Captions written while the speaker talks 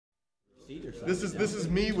seat or something. This is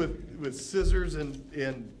me with scissors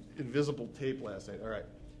and invisible tape last night. All right,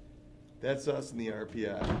 that's us in the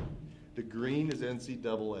RPI. The green is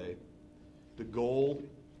NCAA. The gold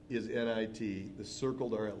is NIT. The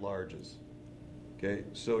circled are at larges. Okay,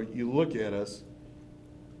 so you look at us: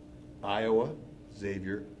 Iowa,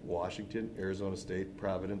 Xavier, Washington, Arizona State,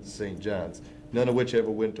 Providence, St. John's. None of which have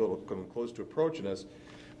a win total coming close to approaching us.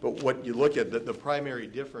 But what you look at, the primary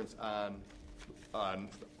difference on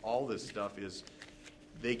all this stuff is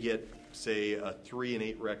they get, say, a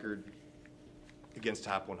 3-8 record against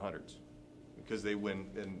top 100s because they win.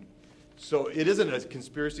 And so it isn't a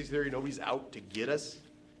conspiracy theory. Nobody's out to get us.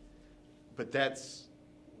 But that's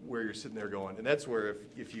where you're sitting there going. And that's where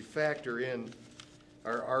if you factor in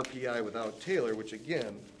our RPI without Taylor, which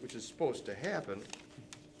is supposed to happen,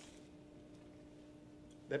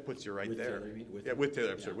 that puts you right there. Taylor, with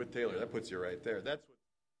Taylor, I'm sorry, with Taylor, that puts you right there. That's